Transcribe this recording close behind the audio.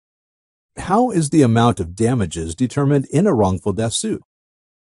how is the amount of damages determined in a wrongful death suit?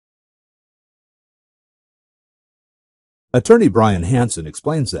 Attorney Brian Hansen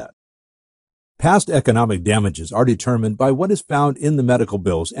explains that past economic damages are determined by what is found in the medical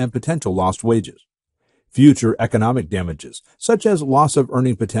bills and potential lost wages. Future economic damages, such as loss of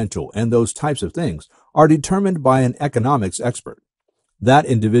earning potential and those types of things, are determined by an economics expert. That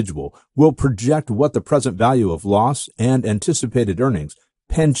individual will project what the present value of loss and anticipated earnings,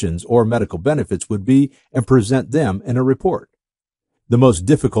 pensions, or medical benefits would be and present them in a report. The most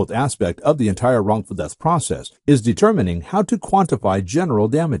difficult aspect of the entire wrongful death process is determining how to quantify general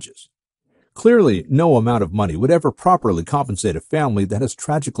damages. Clearly, no amount of money would ever properly compensate a family that has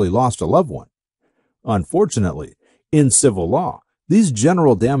tragically lost a loved one. Unfortunately, in civil law, these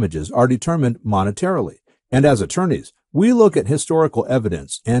general damages are determined monetarily, and as attorneys, we look at historical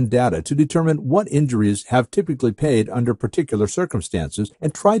evidence and data to determine what injuries have typically paid under particular circumstances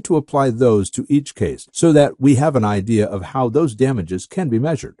and try to apply those to each case so that we have an idea of how those damages can be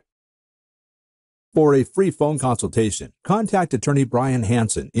measured. For a free phone consultation, contact Attorney Brian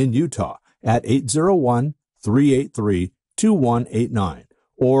Hansen in Utah at 801-383-2189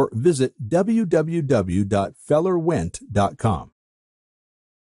 or visit www.fellerwendt.com.